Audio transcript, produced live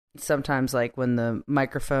sometimes like when the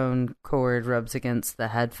microphone cord rubs against the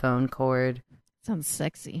headphone cord. Sounds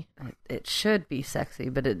sexy. It should be sexy,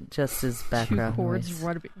 but it just is background Two cords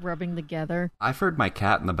noise. rubbing together. I've heard my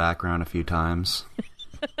cat in the background a few times.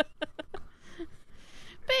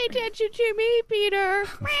 Pay attention to me, Peter.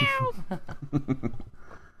 Meow.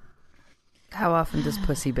 How often does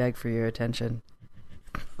Pussy beg for your attention?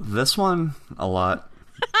 This one, a lot.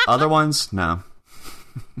 Other ones, no.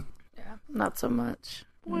 Yeah, not so much.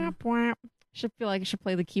 Whap, whap. Should feel like I should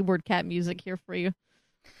play the keyboard cat music here for you.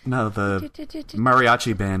 No, the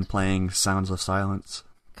mariachi band playing Sounds of Silence.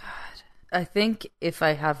 God. I think if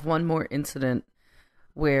I have one more incident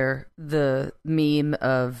where the meme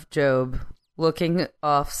of Job looking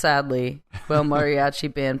off sadly while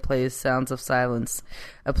mariachi band plays Sounds of Silence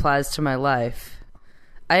applies to my life,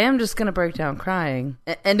 I am just going to break down crying.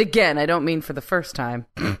 And again, I don't mean for the first time.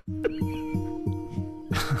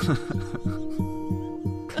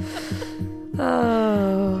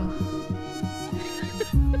 Oh.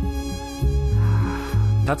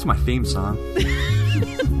 That's my theme song.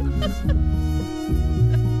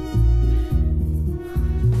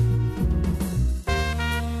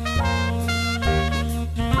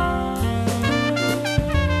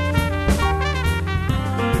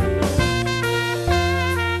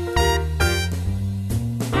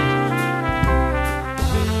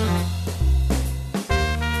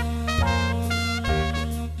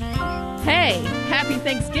 Hey, happy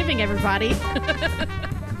Thanksgiving, everybody.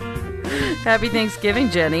 Happy Thanksgiving,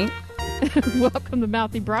 Jenny. Welcome to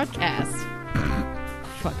Mouthy Broadcast.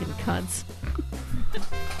 Fucking cunts.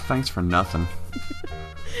 Thanks for nothing.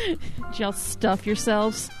 Did y'all stuff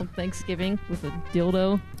yourselves on Thanksgiving with a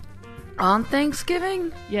dildo? On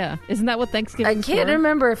Thanksgiving? Yeah. Isn't that what Thanksgiving I can't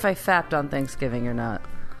remember if I fapped on Thanksgiving or not.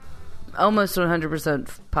 Almost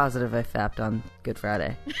 100% positive I fapped on Good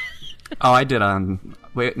Friday. Oh, I did on...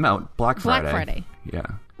 Wait, no, Black Friday. Black Friday. Yeah.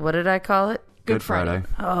 What did I call it? Good Friday.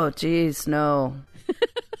 Oh, jeez, no.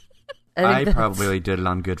 I probably did it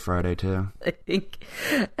on Good Friday, too. I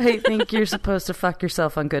think you're supposed to fuck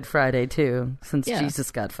yourself on Good Friday, too, since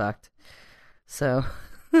Jesus got fucked. So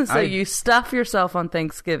you stuff yourself on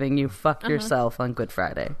Thanksgiving, you fuck yourself on Good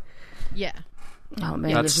Friday. Yeah. Oh,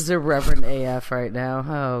 man, this is irreverent AF right now.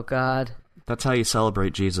 Oh, God. That's how you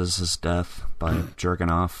celebrate Jesus' death, by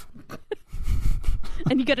jerking off.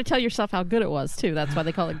 And you got to tell yourself how good it was, too. That's why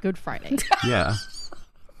they call it Good Friday. Yeah.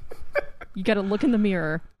 You got to look in the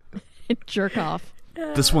mirror and jerk off.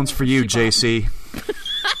 This one's for you, JC.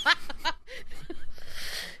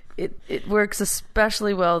 It works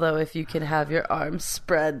especially well, though, if you can have your arms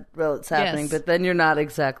spread while it's happening, Yes. but then you're not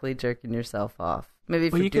exactly jerking yourself off. Maybe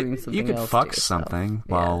if Well, you're doing something else. you could to fuck yourself. something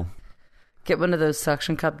Yeah. while... Get one of those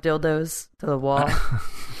suction cup dildos to the wall.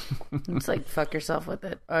 It's like fuck yourself with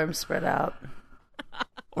it. Arms spread out.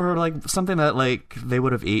 Or, like, something that, like, they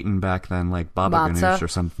would have eaten back then, like Baba Matzah? Ganoush or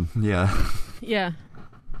something. Yeah. Yeah.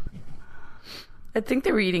 I think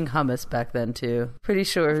they were eating hummus back then, too. Pretty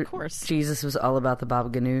sure Of course. Jesus was all about the baba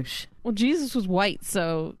ganoush. Well, Jesus was white,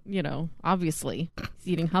 so, obviously, he's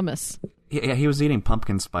eating hummus. Yeah, he was eating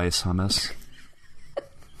pumpkin spice hummus.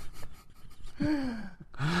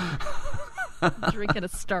 Drinking a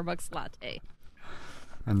Starbucks latte.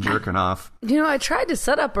 And jerking off. I tried to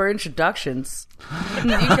set up our introductions.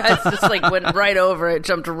 And you guys just, went right over it,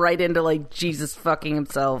 jumped right into, Jesus fucking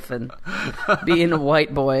himself and being a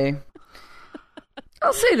white boy.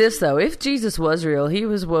 I'll say this, though. If Jesus was real, he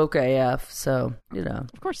was woke AF, so,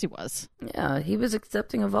 Of course he was. Yeah, he was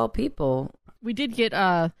accepting of all people. We did get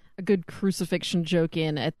a good crucifixion joke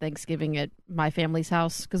in at Thanksgiving at my family's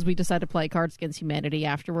house because we decided to play Cards Against Humanity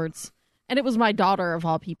afterwards. And it was my daughter, of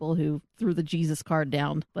all people, who threw the Jesus card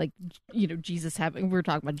down. We were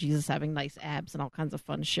talking about Jesus having nice abs and all kinds of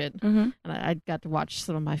fun shit. Mm-hmm. And I got to watch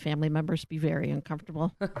some of my family members be very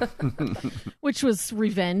uncomfortable, which was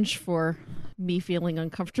revenge for me feeling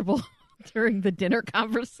uncomfortable during the dinner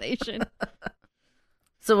conversation.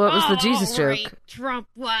 So what was the Jesus joke? Trump,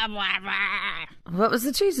 blah, blah, blah. What was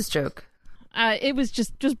the Jesus joke? It was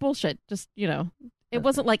just bullshit. Just, it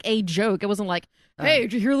wasn't like a joke. It wasn't like, hey,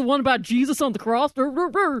 did you hear the one about Jesus on the cross?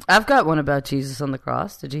 I've got one about Jesus on the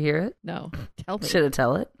cross. Did you hear it? No, tell me. Should I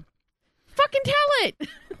tell it? Fucking tell it.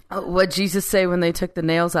 What'd Jesus say when they took the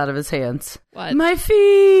nails out of his hands? What? My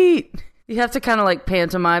feet! You have to kind of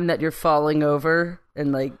pantomime that you're falling over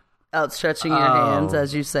and outstretching your hands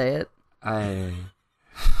as you say it.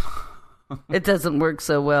 It doesn't work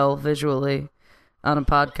so well visually on a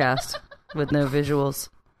podcast with no visuals.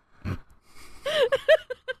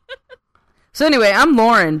 So anyway, I'm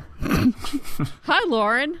Lauren. Hi,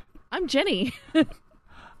 Lauren. I'm Jenny.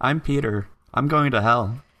 I'm Peter. I'm going to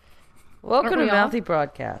hell. Welcome Aren't to we all? Mouthy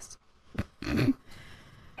Broadcast.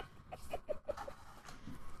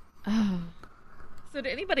 So did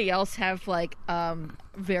anybody else have like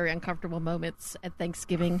very uncomfortable moments at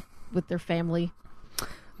Thanksgiving with their family?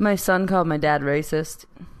 My son called my dad racist.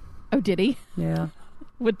 Oh, did he? Yeah.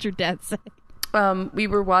 What'd your dad say? We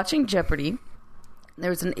were watching Jeopardy. There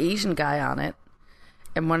was an Asian guy on it,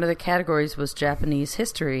 and one of the categories was Japanese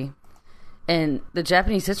history. And the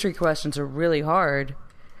Japanese history questions are really hard.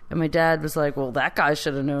 And my dad was like, well, that guy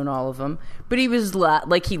should have known all of them. But he was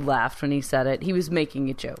he laughed when he said it. He was making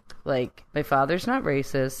a joke. Like, my father's not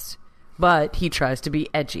racist, but he tries to be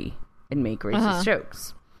edgy and make racist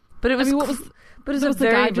jokes. But it was, what was a the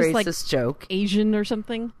guy very just, like, racist joke. Asian or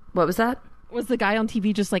something? What was that? Was the guy on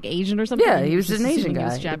TV just like Asian or something? Yeah, he was just an Asian assuming he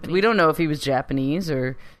was guy. Japanese? We don't know if he was Japanese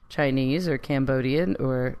or Chinese or Cambodian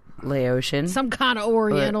or Laotian. Some kind of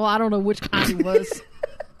Oriental. I don't know which kind he was.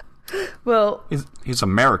 Well, He's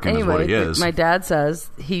American, anyway, is what he is. my dad says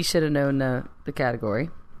he should have known the category.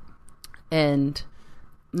 And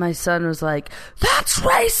my son was like, that's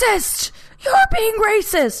racist! You're being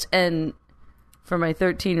racist! And for my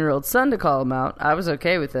 13-year-old son to call him out, I was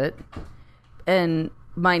okay with it. And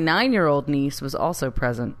my 9-year-old niece was also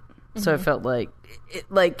present. So I felt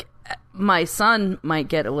like my son might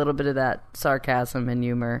get a little bit of that sarcasm and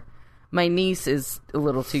humor. My niece is a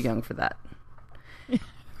little too young for that.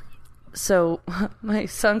 So my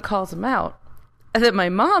son calls him out. And then my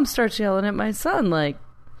mom starts yelling at my son like,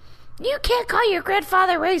 you can't call your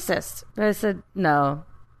grandfather racist. And I said, no,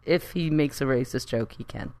 if he makes a racist joke, he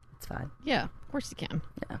can. It's fine. Yeah, of course you can.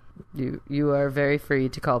 Yeah. You are very free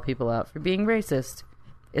to call people out for being racist.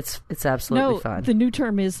 It's absolutely fine. The new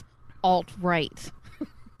term is alt-right.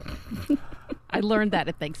 I learned that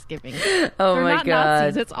at Thanksgiving. Oh They're my not God.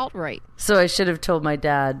 Nazis, it's alt-right. So I should have told my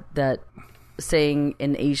dad that saying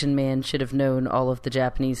an Asian man should have known all of the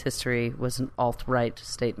Japanese history was an alt-right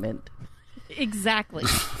statement. Exactly.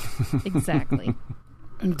 Exactly.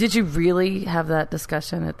 Did you really have that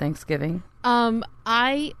discussion at Thanksgiving?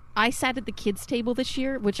 I sat at the kids' table this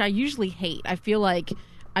year, which I usually hate. I feel like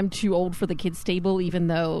I'm too old for the kids' table, even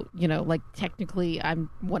though, like technically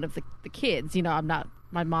I'm one of the kids. I'm not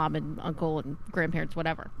my mom and uncle and grandparents,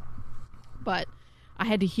 whatever. But I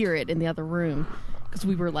had to hear it in the other room because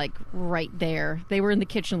we were like right there. They were in the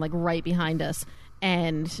kitchen, like right behind us.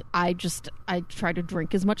 And I tried to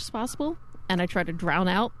drink as much as possible. And I tried to drown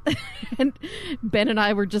out. And Ben and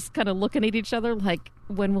I were just kind of looking at each other like,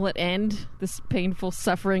 when will it end? This painful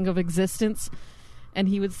suffering of existence. And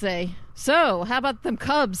he would say, so, how about them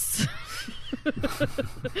Cubs?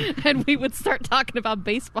 And we would start talking about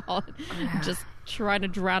baseball. Just trying to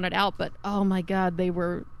drown it out. But, oh my God, they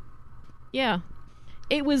were... Yeah.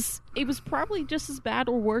 It was probably just as bad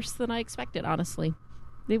or worse than I expected, honestly.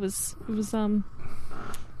 It was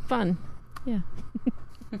fun. Yeah.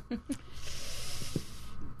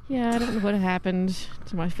 Yeah, I don't know what happened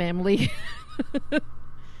to my family.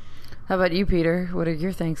 How about you, Peter? What are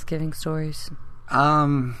your Thanksgiving stories?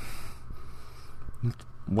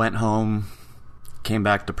 Went home, came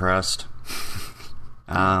back depressed.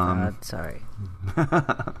 God, sorry.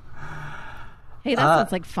 Hey, that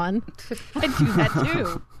sounds like fun. I do that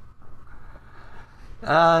too.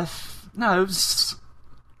 No,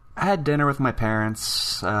 I had dinner with my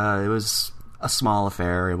parents. It was a small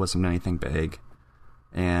affair. It wasn't anything big.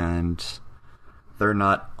 And they're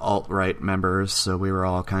not alt-right members, so we were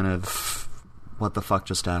all kind of, what the fuck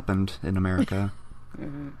just happened in America?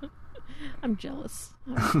 I'm jealous.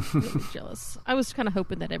 I'm really jealous. I was kind of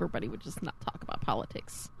hoping that everybody would just not talk about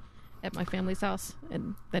politics at my family's house,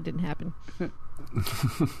 and that didn't happen.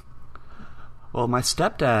 Well, my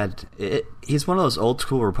stepdad, he's one of those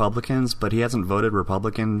old-school Republicans, but he hasn't voted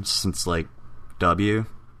Republican since, W.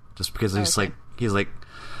 Just because he's like,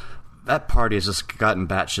 that party has just gotten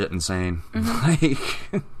batshit insane.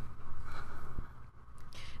 Mm-hmm.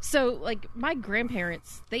 So, my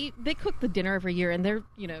grandparents, they cook the dinner every year, and they're,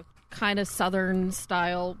 kind of Southern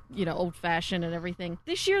style, old-fashioned and everything.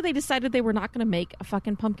 This year, they decided they were not going to make a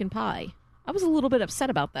fucking pumpkin pie. I was a little bit upset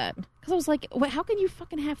about that. Because I was like, how can you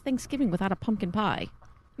fucking have Thanksgiving without a pumpkin pie?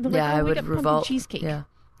 Yeah, I would revolt. Pumpkin cheesecake. Yeah.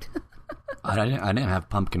 I didn't have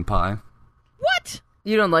pumpkin pie. What?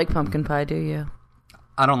 You don't like pumpkin pie, do you?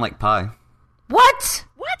 I don't like pie. What?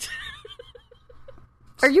 What?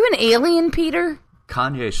 Are you an alien, Peter?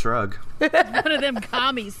 Kanye shrug. One of them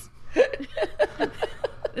commies.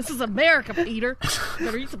 This is America, Peter.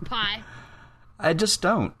 Better eat some pie. I just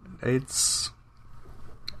don't. I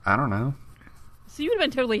don't know. So you would have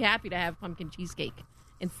been totally happy to have pumpkin cheesecake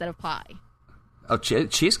instead of pie. Oh,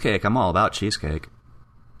 cheesecake. I'm all about cheesecake.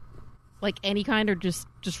 Like any kind, or just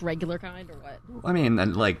regular kind, or what? I mean,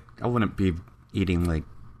 and like, I wouldn't be eating like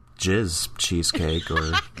jizz cheesecake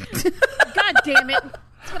or. God damn it!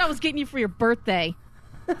 That's what I was getting you for your birthday.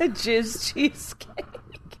 Jizz cheesecake.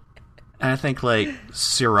 And I think like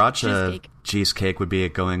sriracha cheesecake would be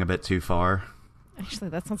going a bit too far. Actually,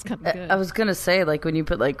 that sounds kind of good. I was gonna say, like, when you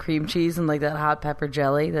put like cream cheese and like that hot pepper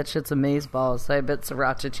jelly, that shit's amazeballs. So I bet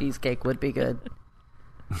sriracha cheesecake would be good.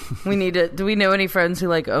 We need to. Do we know any friends who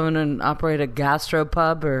like own and operate a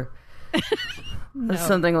gastropub or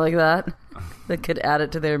something like that that could add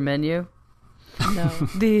it to their menu? No.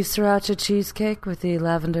 The sriracha cheesecake with the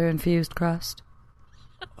lavender infused crust.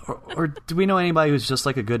 Or do we know anybody who's just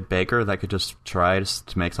like a good baker that could just try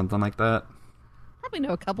to make something like that? Probably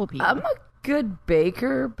know a couple people. I'm a good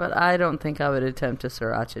baker, but I don't think I would attempt a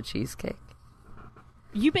sriracha cheesecake.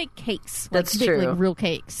 You bake cakes. That's you bake, true. Like real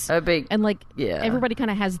cakes. I bake, and like yeah. everybody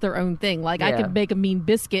kind of has their own thing. Like I Yeah. could make a mean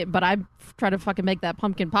biscuit, but I try to fucking make that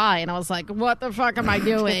pumpkin pie, and I was like, "What the fuck am I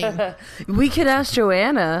doing?" We could ask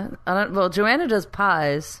Joanna. Well, Joanna does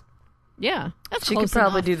pies. Yeah, that's She close could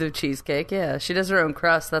probably enough. do the cheesecake. Yeah, she does her own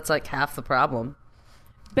crust. That's like half the problem.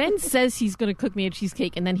 Ben says he's going to cook me a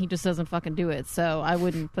cheesecake, and then he just doesn't fucking do it. So I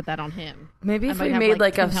wouldn't put that on him. Maybe I if might we have, made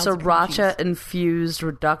like a 10 pounds of cream sriracha cheese. infused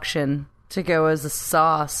reduction to go as a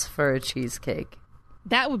sauce for a cheesecake.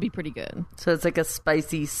 That would be pretty good. So it's like a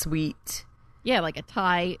spicy sweet. Yeah, like a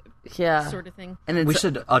Thai Yeah. sort of thing. And it's We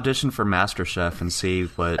should audition for MasterChef and see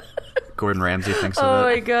what Gordon Ramsay thinks Oh of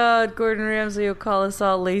my it. god, Gordon Ramsay will call us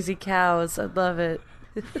all lazy cows. I love it.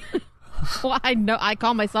 Well, I know I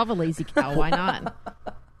call myself a lazy cow. Why not?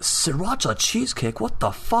 Sriracha cheesecake? What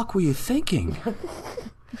the fuck were you thinking?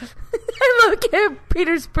 I look at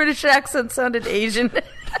Peter's British accent sounded Asian.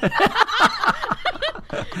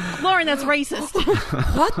 Lauren, that's racist.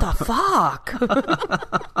 What the fuck?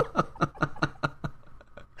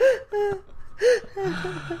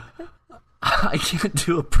 I can't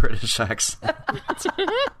do a British accent.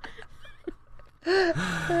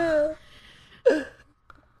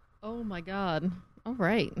 Oh my god. All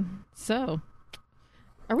right. So,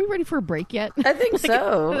 are we ready for a break yet? I think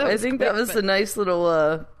so. that I was think quick, that was but- a nice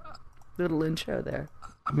little little intro there.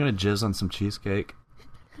 I'm gonna jizz on some cheesecake.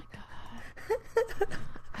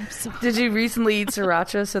 I'm so Did you recently eat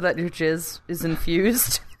sriracha so that your jizz is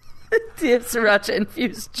infused? Do you have sriracha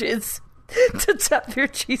infused jizz to top your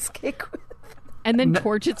cheesecake with? and then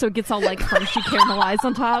torch it so it gets all like crunchy caramelized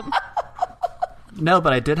on top. No,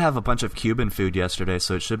 but I did have a bunch of Cuban food yesterday,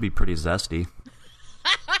 so it should be pretty zesty.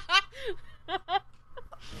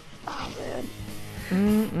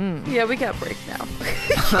 Yeah, we got break now.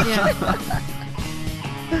 Yeah.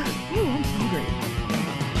 Ooh, I'm hungry.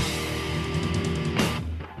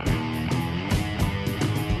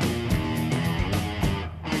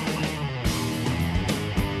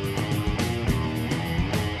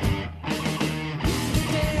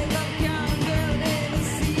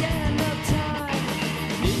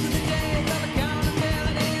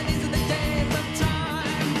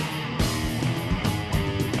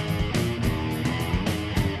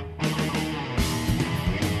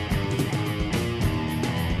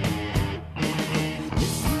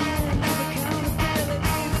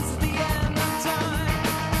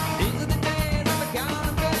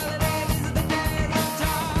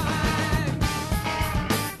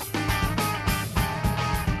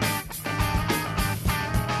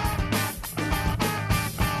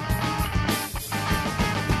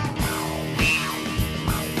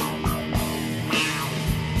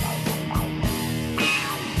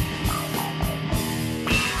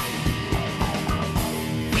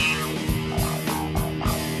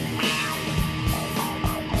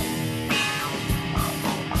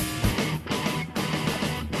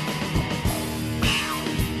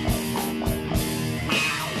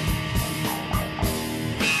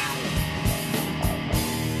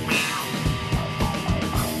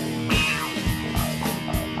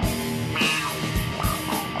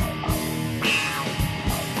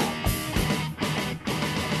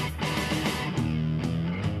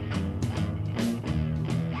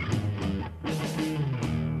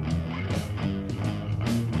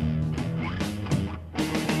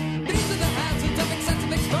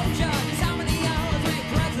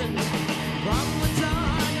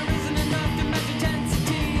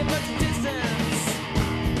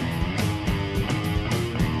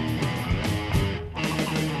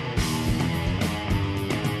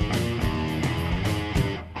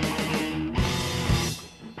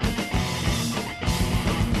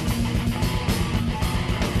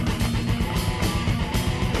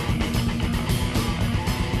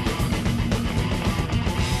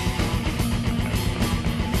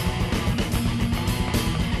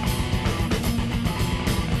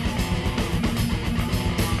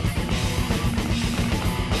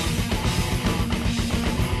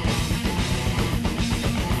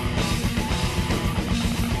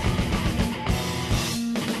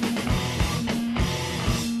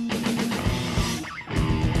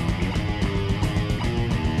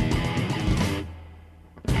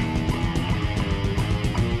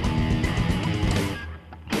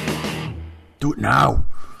 now.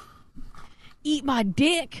 Eat my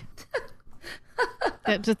dick.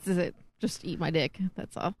 That just is it. Just eat my dick.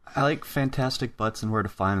 That's all. I like fantastic butts and where to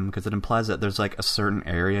find them because it implies that there's like a certain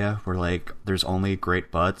area where like there's only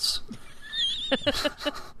great butts.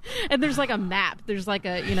 And there's like a map. There's like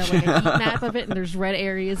a like a heat map of it, and there's red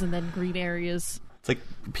areas and then green areas. It's like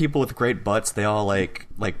people with great butts. They all like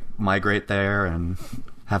migrate there and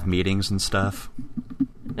have meetings and stuff.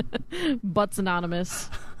 Butts Anonymous.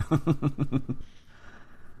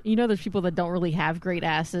 There's people that don't really have great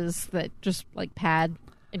asses that just like pad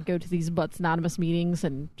and go to these Butts Anonymous meetings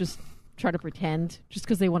and just try to pretend just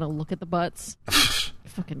because they want to look at the butts.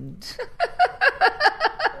 Fucking.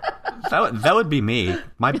 That would be me.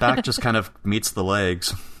 My back just kind of meets the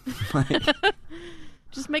legs.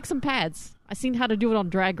 Just make some pads. I seen how to do it on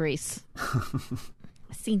Drag Race.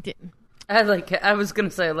 I seen it. I was gonna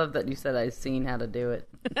say, I love that you said I seen how to do it.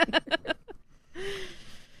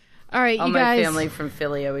 All right, all you my guys. family from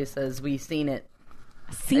Philly always says we seen it.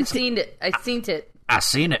 I seen it. I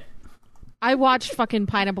seen it. I watched fucking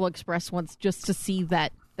Pineapple Express once just to see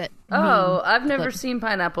that. Oh, I've never seen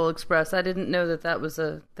Pineapple Express. I didn't know that was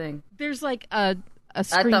a thing. There's like a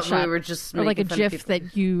screenshot. I thought we were just or like a GIF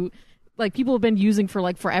that you like people have been using for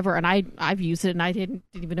like forever, and I've used it and I didn't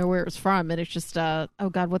even know where it was from, and it's just oh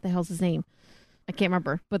god, what the hell's his name? I can't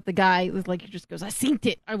remember, but the guy like he just goes, I seen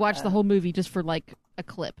it. I watched the whole movie just for like a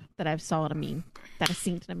clip that I saw in a meme. That I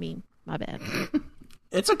seen in a meme. My bad.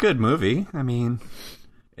 It's a good movie. I mean,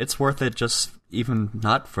 it's worth it just even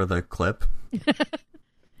not for the clip.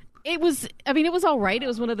 It was all right. It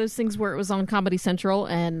was one of those things where it was on Comedy Central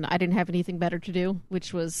and I didn't have anything better to do,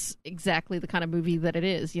 which was exactly the kind of movie that it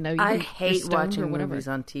is. I hate watching movies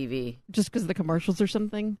on TV. Just because of the commercials or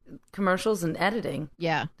something? Commercials and editing.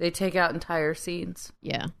 Yeah. They take out entire scenes.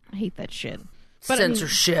 Yeah. I hate that shit. But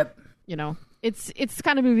censorship. It's the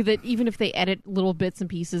kind of movie that even if they edit little bits and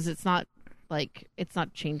pieces, it's not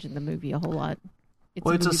changing the movie a whole lot.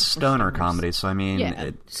 It's a stoner comedy, so I mean...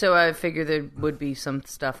 Yeah. So I figure there would be some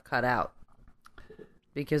stuff cut out.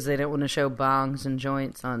 Because they don't want to show bongs and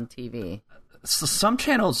joints on TV. So some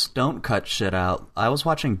channels don't cut shit out. I was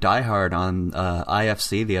watching Die Hard on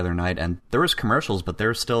IFC the other night, and there was commercials, but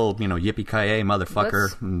there's still, yippee-ki-yay,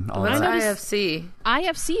 motherfucker, and all What's that. IFC?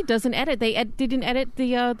 IFC doesn't edit. They didn't edit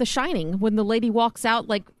the Shining when the lady walks out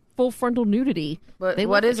like full frontal nudity. What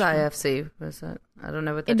is IFC? What is that? I don't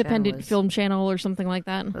know what that Independent channel is. Film Channel or something like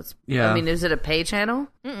that. Yeah. I mean, is it a pay channel?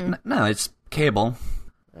 No, it's cable.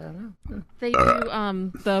 I don't know. They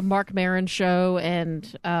do the Mark Maron show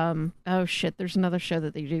and oh shit, there's another show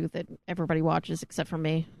that they do that everybody watches except for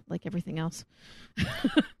me, like everything else.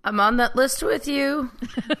 I'm on that list with you.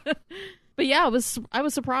 But yeah, I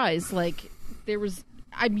was surprised. Like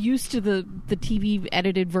I'm used to the TV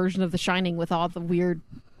edited version of The Shining with all the weird,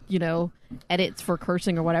 edits for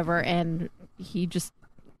cursing or whatever, and he just,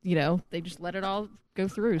 they just let it all go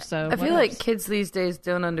through. So I feel like kids these days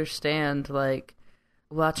don't understand, like,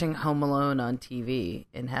 watching Home Alone on TV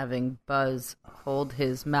and having Buzz hold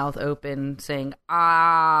his mouth open saying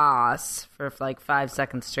 "ass" for like 5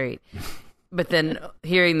 seconds straight, but then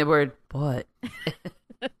hearing the word "what."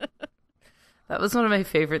 That was one of my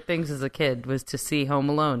favorite things as a kid, was to see Home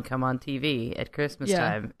Alone come on TV at Christmas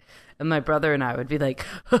time. And my brother and I would be like,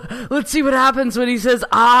 let's see what happens when he says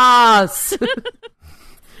 "ass."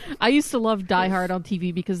 I used to love Die Hard on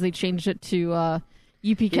TV because they changed it to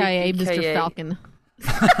Yippee-ki-yay, Mr. Falcon.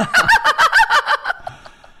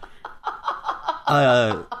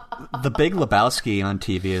 The Big Lebowski on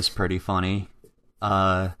TV is pretty funny.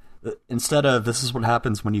 Instead of "this is what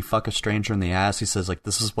happens when you fuck a stranger in the ass," he says, like,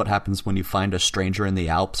 "this is what happens when you find a stranger in the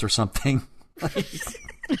Alps," or something.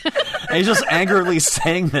 And he's just angrily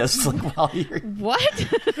saying this like, while you're... What?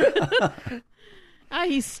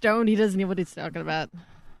 He's stoned. He doesn't know what he's talking about.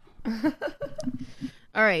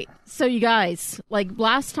 All right, so you guys, like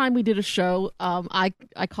last time we did a show, I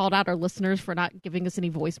called out our listeners for not giving us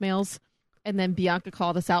any voicemails, and then Bianca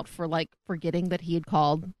called us out for like forgetting that he had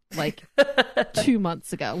called like 2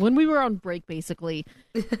 months ago when we were on break. Basically,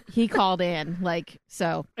 he called in like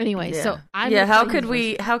so. Anyway, so how could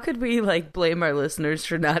we like blame our listeners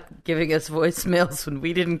for not giving us voicemails when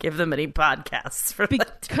we didn't give them any podcasts for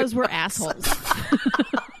because we're assholes.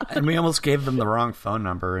 And we almost gave them the wrong phone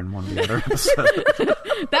number in one of the other episodes.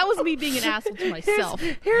 That was me being an asshole to myself.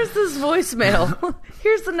 Here's this voicemail.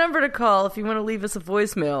 Here's the number to call if you want to leave us a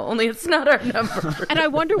voicemail. Only it's not our number. And I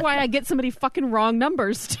wonder why I get so many fucking wrong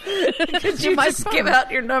numbers. Could you just give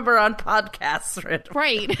out your number on podcasts?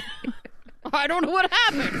 Right. I don't know what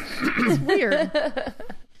happened. It's weird.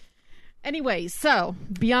 Anyway, so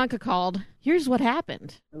Bianca called. Here's what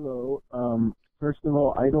happened. Hello. First of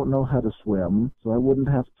all, I don't know how to swim, so I wouldn't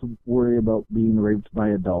have to worry about being raped by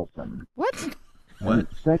a dolphin. What? And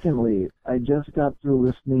secondly, I just got through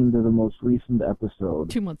listening to the most recent episode,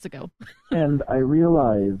 2 months ago. and I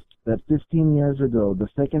realized that 15 years ago, the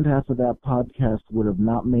second half of that podcast would have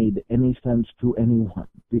not made any sense to anyone,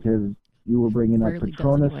 because you were bringing up Rarely does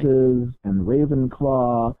Patronuses, and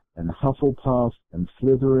Ravenclaw, and Hufflepuff, and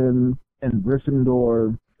Slytherin, and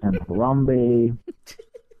Gryffindor, and Harambe,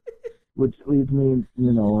 which leads me,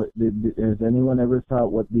 has anyone ever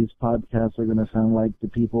thought what these podcasts are going to sound like to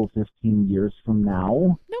people 15 years from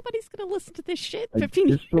now? Nobody's going to listen to this shit. I'm 15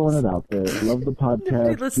 just throwing it out there. Love the Nobody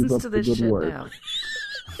podcast. listens Keep up to the this good shit work. now.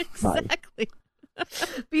 Exactly.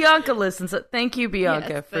 Bianca listens. Thank you,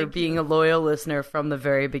 Bianca, Yes, for thank being a loyal listener from the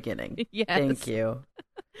very beginning. Yes. Thank you.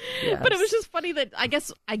 But it was Yes. just funny that I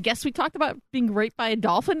guess we talked about being raped by a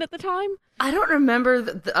dolphin at the time. I don't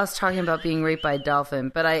remember us talking about being raped by a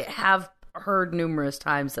dolphin, but I have heard numerous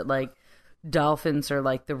times that, like, dolphins are,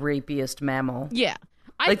 like, the rapiest mammal. Yeah.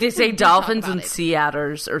 Like, they say dolphins and sea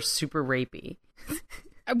otters are super rapey.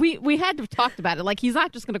 We had to have talked about it. Like, he's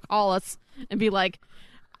not just going to call us and be like,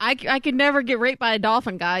 I could never get raped by a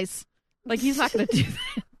dolphin, guys. Like, he's not going to do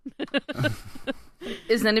that.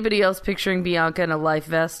 Is anybody else picturing Bianca in a life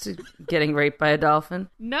vest getting raped by a dolphin?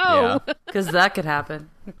 No. Yeah. Because that could happen.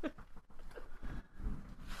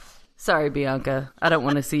 Sorry, Bianca. I don't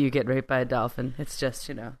want to see you get raped by a dolphin. It's just,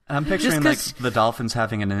 I'm picturing like the dolphins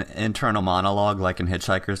having an internal monologue, like in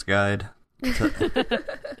Hitchhiker's Guide.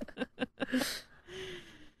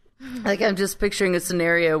 Like, I'm just picturing a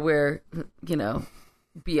scenario where,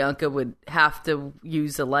 Bianca would have to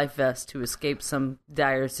use a life vest to escape some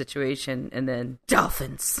dire situation, and then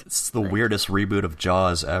dolphins. It's the weirdest reboot of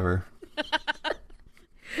Jaws ever.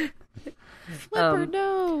 Flipper,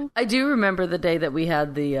 no. I do remember the day that we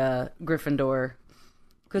had the Gryffindor,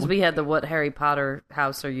 because we had the what Harry Potter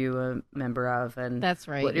house are you a member of, and That's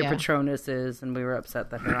right, what your yeah. Patronus is, and we were upset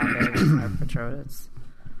that Harambe was our Patronus.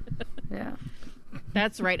 Yeah.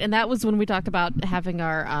 That's right. And that was when we talked about having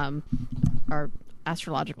our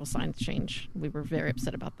astrological signs change. We were very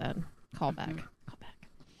upset about that. Call back.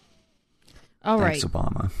 All right. Thanks,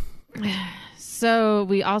 Obama. So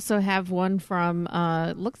we also have one from,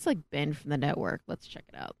 looks like Ben from the network. Let's check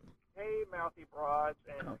it out. Hey, Mouthy Broads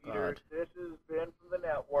and Oh, Peter. God. This is Ben from the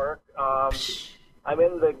network. I'm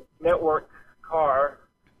in the network car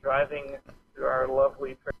driving to our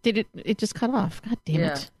lovely Did it just cut off? God damn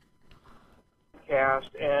Yeah. it. cast,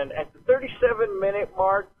 and at the 37-minute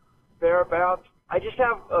mark, thereabouts, I just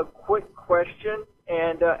have a quick question.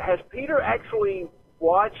 And has Peter actually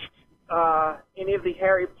watched any of the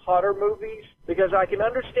Harry Potter movies? Because I can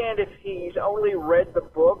understand if he's only read the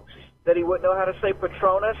books that he wouldn't know how to say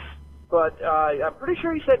Patronus, but I'm pretty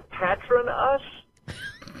sure he said Patron us.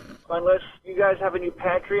 Unless you guys have a new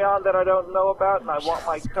Patreon that I don't know about and I want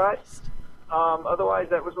my cut. Otherwise,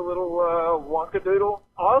 that was a little wonkadoodle.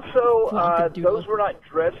 Also, Wonkadoodle. those were not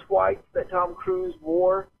dress whites that Tom Cruise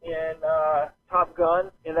wore in Top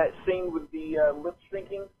Gun in that scene with the lip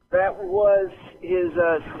syncing. That was his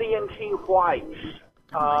CNT whites.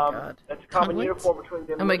 God. That's a common Conwits? uniform between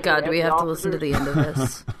them. Oh my God, do we have to listen to the end of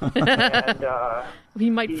this? And He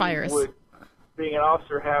might he fire us. would, being an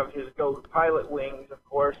officer, have his gold pilot wings, of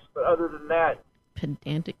course. But other than that,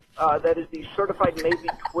 Pedantic. that is the certified Navy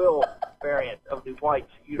Twill variant of the white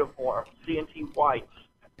uniform, CNT whites.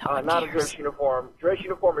 Not a dress uniform. Dress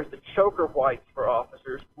uniform is the choker whites for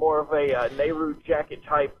officers, more of a Nehru jacket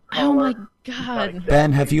type color. Oh my Not God. exactly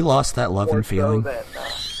Ben, have you lost that love more and so feeling? than,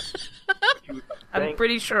 you would I'm think.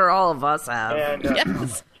 pretty sure all of us have. And,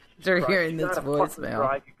 Yes. After Christ, hearing you this gotta fucking voicemail.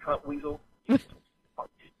 drive, you cunt weasel.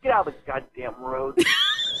 Get out of the goddamn road.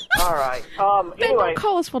 All right. Ben, Anyway, don't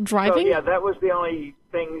call us while so driving. yeah, that was the only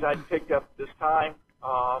things I picked up this time.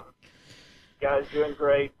 Guys doing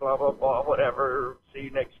great. Blah blah blah. Whatever. See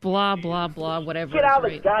you next. Blah, blah, blah, whatever. Get out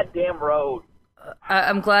of is the right. goddamn road.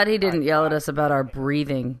 I'm glad he didn't yell at us about our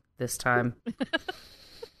breathing this time.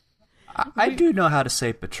 I do know how to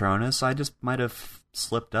say Patronus. I just might have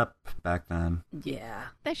slipped up back then. Yeah,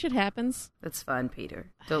 That shit happens. that's fine,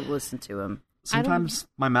 Peter. Don't listen to him. Sometimes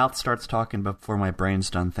my mouth starts talking before my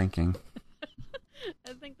brain's done thinking.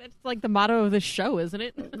 I think that's like the motto of this show, isn't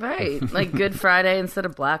it? Right, like Good Friday instead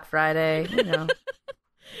of Black Friday.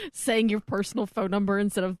 Saying your personal phone number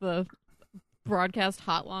instead of the broadcast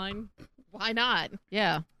hotline. Why not?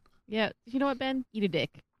 Yeah. Yeah. You know what, Ben? Eat a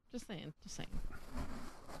dick. Just saying. Just saying.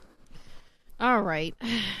 All right.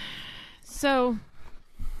 So,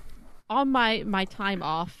 on my time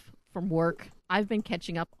off from work, I've been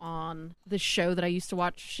catching up on the show that I used to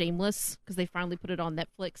watch, Shameless, because they finally put it on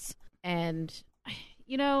Netflix. And,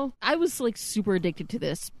 You know, I was like super addicted to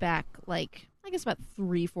this back like I guess about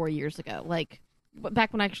 3-4 years ago. Like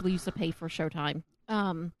back when I actually used to pay for Showtime.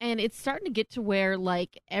 And it's starting to get to where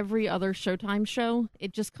like every other Showtime show,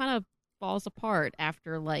 it just kind of falls apart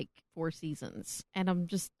after like 4 seasons. And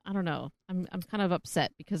I don't know. I'm kind of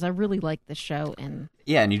upset because I really like this show. And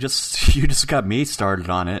yeah, and you just got me started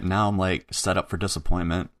on it, and now I'm like set up for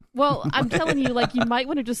disappointment. well, I'm telling you, like, you might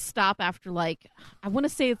want to just stop after like I want to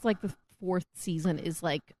say it's like the 4th season is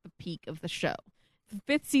like the peak of the show. The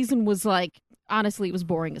 5th season was like, honestly, it was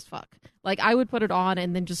boring as fuck. Like, I would put it on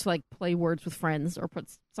and then just like play Words with Friends or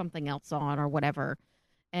put something else on or whatever.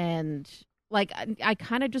 And like, I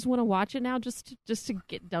kind of just want to watch it now just to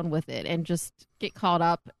get done with it and just get caught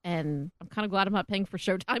up. And I'm kind of glad I'm not paying for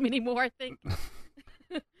Showtime anymore, I think.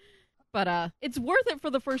 But it's worth it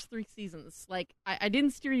for the first 3 seasons. Like, I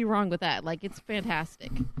didn't steer you wrong with that. Like, it's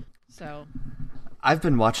fantastic. So I've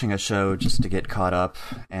been watching a show just to get caught up,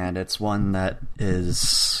 and it's one that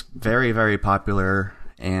is very, very popular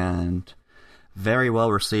and very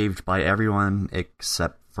well received by everyone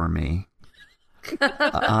except for me.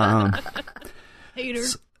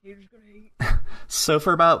 haters. So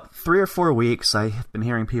for about 3 or 4 weeks, I've been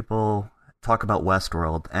hearing people talk about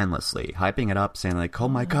Westworld endlessly, hyping it up, saying like, oh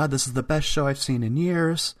my god, this is the best show I've seen in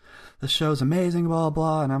years. This show's amazing, blah,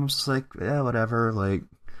 blah. And I'm just like, yeah, whatever, like,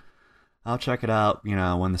 I'll check it out, you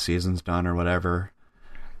know, when the season's done or whatever.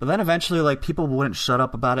 But then eventually, like, people wouldn't shut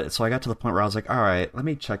up about it, so I got to the point where I was like, all right, let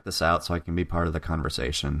me check this out so I can be part of the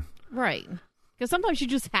conversation. Right. Because sometimes you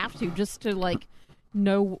just have to, just to, like,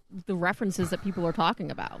 know the references that people are talking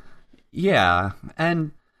about. Yeah,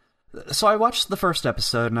 and so I watched the first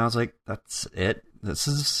episode, and I was like, that's it?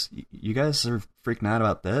 You guys are freaking out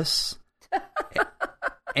about this?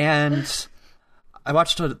 And I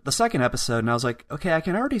watched the second episode, and I was like, okay, I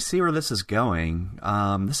can already see where this is going.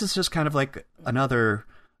 This is just kind of like another,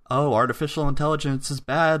 oh, artificial intelligence is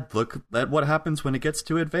bad, look at what happens when it gets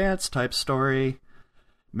too advanced type story,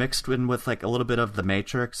 mixed in with like a little bit of The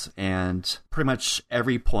Matrix and pretty much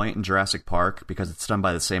every point in Jurassic Park because it's done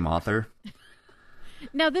by the same author.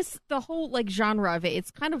 Now, the whole like genre of it's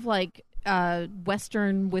kind of like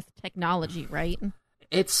Western with technology, right?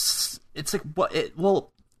 It's like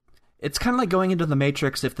it's kind of like going into The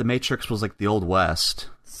Matrix if The Matrix was like the Old West.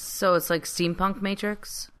 So it's like steampunk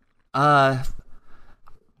Matrix? Like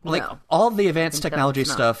No. all the advanced technology it's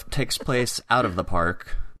not. stuff takes place out of the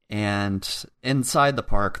park, and inside the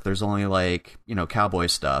park there's only like, you know, cowboy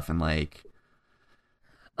stuff and like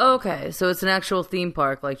Okay, so it's an actual theme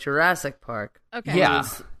park like Jurassic Park. Okay. Yeah.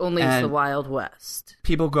 Only it's the And- Wild West.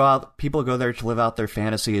 people go there to live out their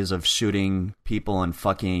fantasies of shooting people and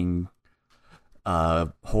fucking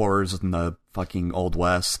whores in the fucking Old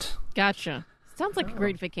West. Gotcha. Sounds like a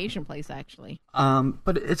great vacation place, actually.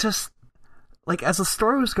 But it's just like as the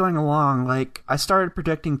story was going along, like I started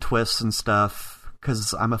predicting twists and stuff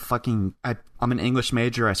because I'm an English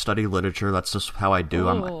major. I study literature. That's just how I do.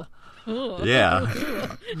 Oh. Yeah.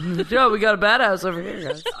 Joe, we got a badass over here,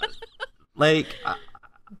 guys.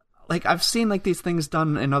 Like I've seen like these things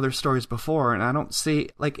done in other stories before, and I don't see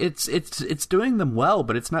like it's doing them well,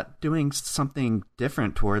 but it's not doing something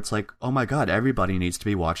different to where it's like, oh my god, everybody needs to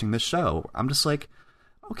be watching this show. I'm just like,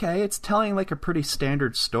 okay, it's telling like a pretty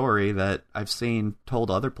standard story that I've seen told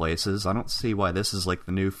other places. I don't see why this is like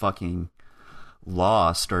the new fucking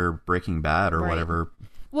Lost or Breaking Bad or Right. whatever.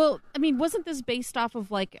 Well, I mean, wasn't this based off of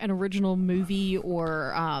like an original movie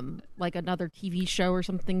or like another TV show or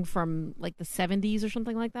something from like the 70s or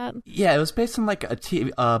something like that? Yeah, it was based on like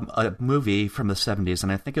a movie from the 70s,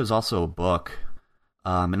 and I think it was also a book.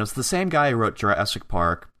 And it was the same guy who wrote Jurassic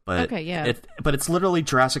Park, but Okay, yeah. but it's literally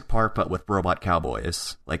Jurassic Park but with robot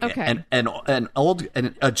cowboys. Like Okay. and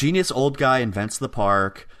a genius old guy invents the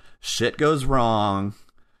park. Shit goes wrong.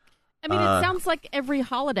 I mean, it sounds like every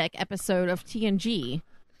holodeck episode of TNG.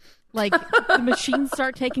 Like, the machines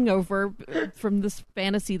start taking over from this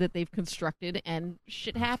fantasy that they've constructed, and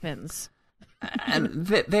shit happens. And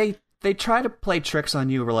they try to play tricks on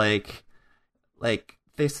you, where like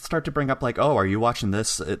they start to bring up like, oh, are you watching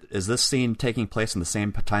this? Is this scene taking place in the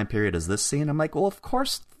same time period as this scene? I'm like, well, of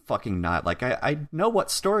course fucking not. Like, I know what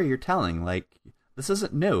story you're telling. Like, this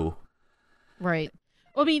isn't new. Right.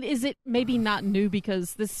 Well, I mean, is it maybe not new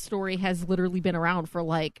because this story has literally been around for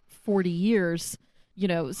like 40 years, you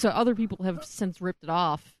know, so other people have since ripped it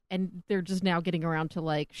off and they're just now getting around to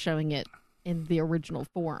like showing it in the original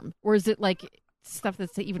form? Or is it like stuff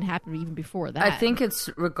that's even happened even before that? I think it's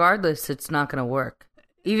not going to work.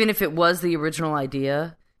 Even if it was the original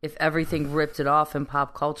idea, if everything ripped it off in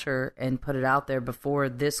pop culture and put it out there before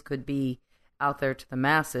this could be out there to the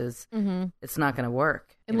masses, it's not going to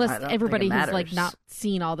work. Unless I don't everybody think it has like matters. not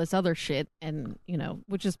seen all this other shit, and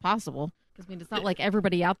which is possible. Because I mean, it's not like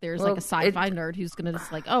everybody out there is like a sci-fi nerd who's going to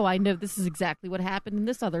just like, oh, I know this is exactly what happened in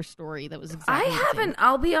this other story that was exactly. I haven't.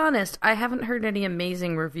 I'll be honest. I haven't heard any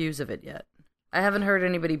amazing reviews of it yet. I haven't heard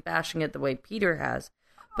anybody bashing it the way Peter has,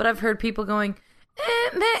 but I've heard people going,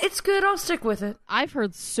 man, it's good. I'll stick with it. I've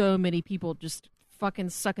heard so many people just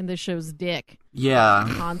fucking sucking this show's dick Yeah.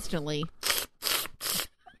 constantly.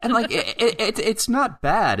 And like it's not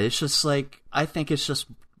bad. It's just like I think it's just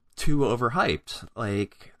too overhyped.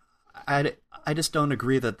 Like I just don't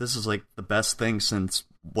agree that this is like the best thing since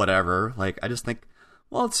whatever. Like I just think,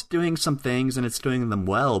 well, it's doing some things and it's doing them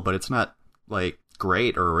well, but it's not like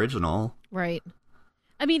great or original. Right.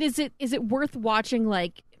 I mean, is it worth watching?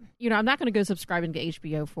 Like, I'm not going to go subscribing to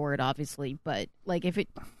HBO for it, obviously, but like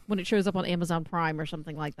when it shows up on Amazon Prime or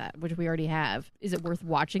something like that, which we already have, is it worth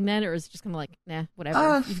watching then, or is it just kind of like, nah,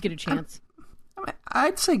 whatever, you get a chance?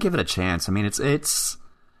 I'd say give it a chance. I mean, it's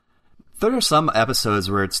there are some episodes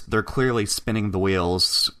where they're clearly spinning the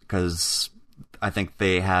wheels because I think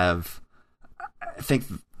they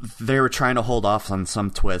were trying to hold off on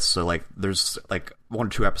some twists. So like, there's like 1 or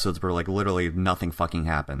 2 episodes where like literally nothing fucking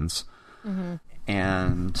happens,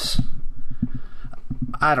 and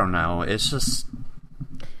I don't know. It's just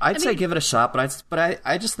I'd say give it a shot, but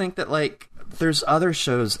I just think that like there's other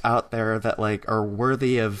shows out there that like are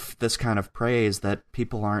worthy of this kind of praise that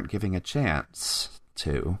people aren't giving a chance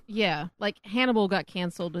to. Yeah, like Hannibal got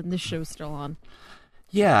canceled and this show's still on.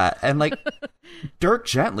 Yeah, and like Dirk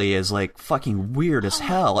Gently is like fucking weird as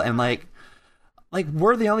hell, and like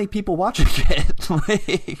we're the only people watching it.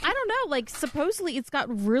 Like, I don't know. Like supposedly it's got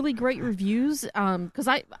really great reviews. Because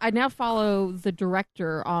I now follow the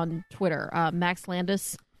director on Twitter, Max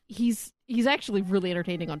Landis. He's actually really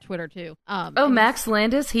entertaining on Twitter too. Max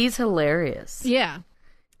Landis, he's hilarious. Yeah.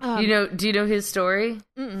 Do you know his story?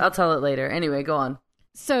 I'll tell it later. Anyway, go on.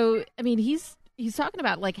 So I mean, he's talking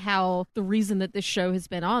about like how the reason that this show has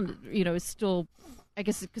been on, is still, I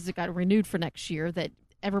guess, because it got renewed for next year, that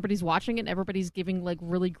everybody's watching it and everybody's giving like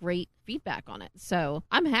really great feedback on it. So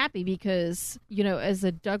I'm happy because, as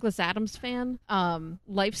a Douglas Adams fan,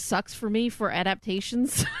 life sucks for me for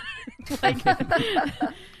adaptations. Like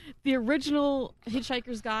the original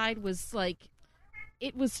Hitchhiker's Guide was like,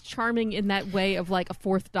 it was charming in that way of like a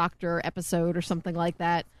Fourth Doctor episode or something like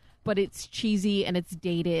that, but it's cheesy and it's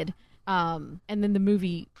dated. And then the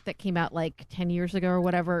movie that came out like 10 years ago or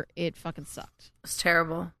whatever, it fucking sucked. It's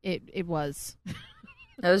terrible. It was.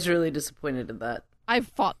 I was really disappointed in that. I've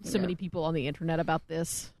fought so many people on the internet about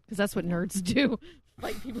this because that's what nerds do.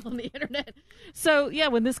 Fight people on the internet. So yeah,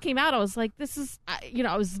 when this came out, I was like,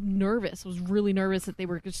 I was nervous. I was really nervous that they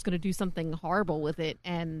were just going to do something horrible with it.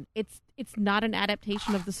 And it's not an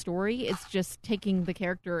adaptation of the story. It's just taking the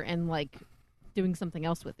character and like doing something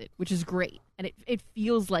else with it, which is great. And it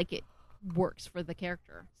feels like it works for the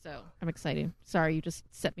character. So I'm excited. Sorry, you just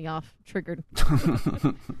set me off. Triggered.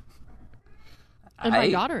 And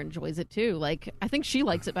my daughter enjoys it too. Like, I think she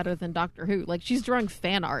likes it better than Doctor Who. Like, she's drawing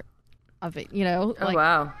fan art of it, Like, oh,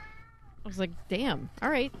 wow. I was like, damn. All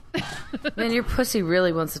right. Man, your pussy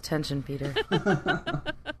really wants attention, Peter.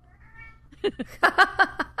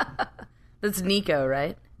 That's Nico,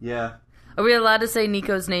 right? yeah. Are we allowed to say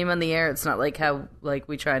Nico's name on the air? It's not like how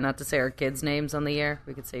we try not to say our kids' names on the air.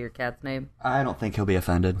 We could say your cat's name. I don't think he'll be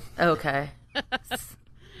offended. Okay.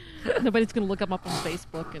 Nobody's going to look him up on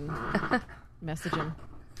Facebook and message him.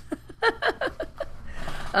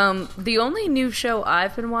 The only new show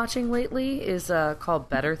I've been watching lately is called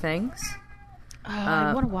Better Things. Oh,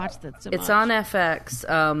 I want to watch that so It's much. on FX.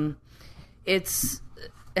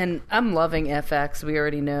 And I'm loving FX. We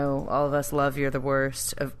already know. All of us love You're the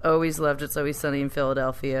Worst. I've always loved It's Always Sunny in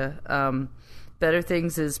Philadelphia. Better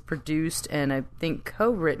Things is produced and I think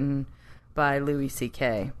co-written by Louis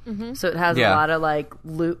C.K. Mm-hmm. So it has a lot of like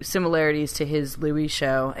similarities to his Louis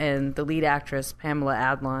show. And the lead actress, Pamela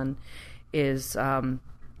Adlon, is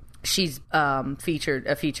she's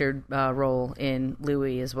featured role in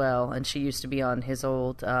Louis as well. And she used to be on his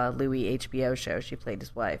old Louis HBO show. She played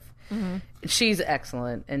his wife. Mm-hmm. She's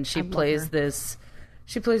excellent, and she plays this.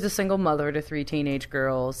 She plays a single mother to 3 teenage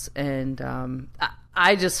girls, and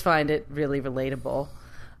I just find it really relatable.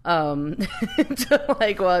 To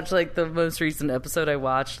like watch like the most recent episode I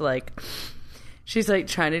watched, like she's like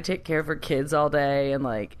trying to take care of her kids all day, and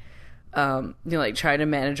like like trying to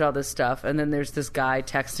manage all this stuff, and then there's this guy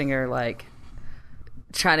texting her like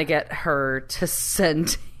trying to get her to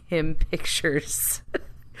send him pictures.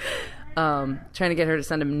 Trying to get her to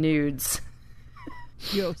send him nudes.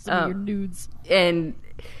 Yo, some of your nudes. And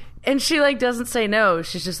And she like doesn't say no.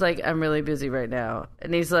 She's just like, I'm really busy right now.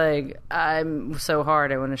 And he's like, I'm so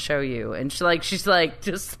hard. I want to show you. And she's like, she's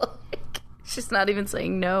not even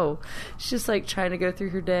saying no. She's just like trying to go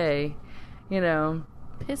through her day, you know.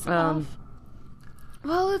 Piss off.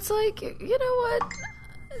 Well, it's like, you know what?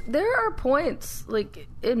 There are points like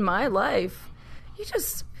in my life,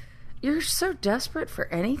 you're so desperate for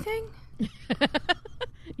anything.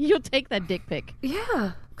 You'll take that dick pic.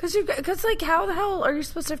 Yeah, because like, how the hell are you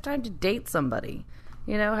supposed to have time to date somebody?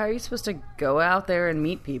 You know, how are you supposed to go out there and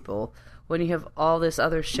meet people when you have all this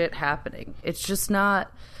other shit happening? It's just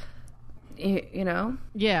not, you know?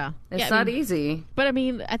 Yeah. It's not easy. But I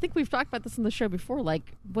mean, I think we've talked about this in the show before.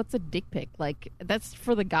 Like, what's a dick pic? Like, that's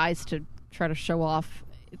for the guys to try to show off.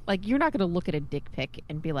 Like, you're not going to look at a dick pic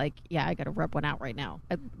and be like, yeah, I got to rub one out right now.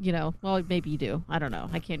 You know, well, maybe you do. I don't know.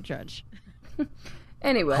 I can't judge.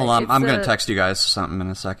 Anyway. Hold on. I'm going to text you guys something in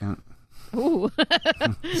a second. Ooh.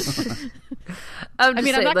 I'm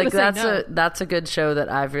not like, that's a good show that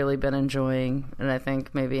I've really been enjoying. And I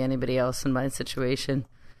think maybe anybody else in my situation.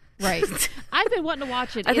 Right. I've been wanting to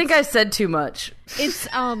watch it. I think I said too much. It's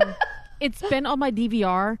been on my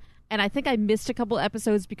DVR. And I think I missed a couple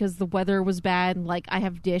episodes because the weather was bad. And, like, I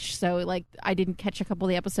have Dish, so, like, I didn't catch a couple of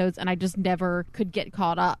the episodes. And I just never could get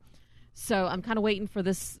caught up. So I'm kind of waiting for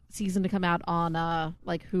this season to come out on,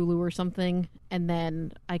 like, Hulu or something. And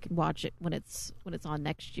then I can watch it when it's on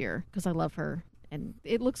next year. Because I love her. And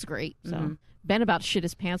it looks great. So Ben about shit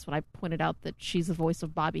his pants when I pointed out that she's the voice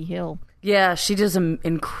of Bobby Hill. Yeah, she does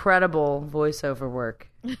incredible voiceover work.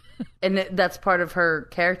 And that's part of her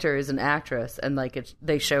character as an actress, and like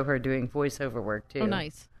they show her doing voiceover work too. Oh,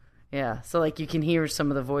 nice. Yeah, so like you can hear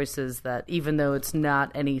some of the voices that, even though it's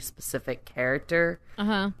not any specific character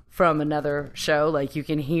from another show, like you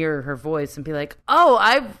can hear her voice and be like, "Oh,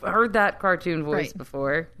 I've heard that cartoon voice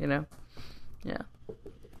before," you know? Yeah.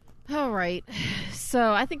 All right,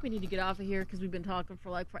 so I think we need to get off of here because we've been talking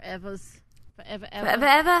for like forever.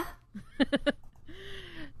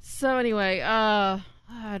 So anyway, I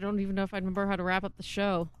don't even know if I remember how to wrap up the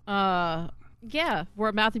show. Yeah, we're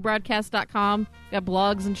at MouthyBroadcast.com. Got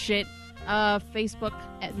blogs and shit. Facebook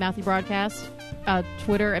at Mouthy Broadcast.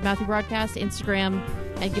 Twitter at Mouthy Broadcast. Instagram.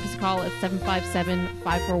 And give us a call at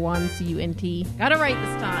 757-541-CUNT. Got it right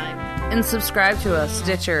this time. And subscribe to us.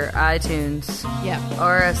 Stitcher, iTunes. Yeah.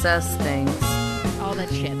 RSS things. All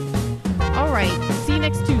that shit. All right. See you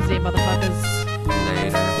next Tuesday, motherfuckers.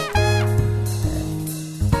 Later.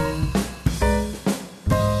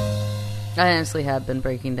 I honestly have been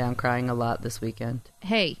breaking down crying a lot this weekend.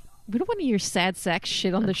 Hey, we don't want to hear sad sex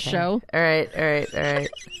shit on the show. All right.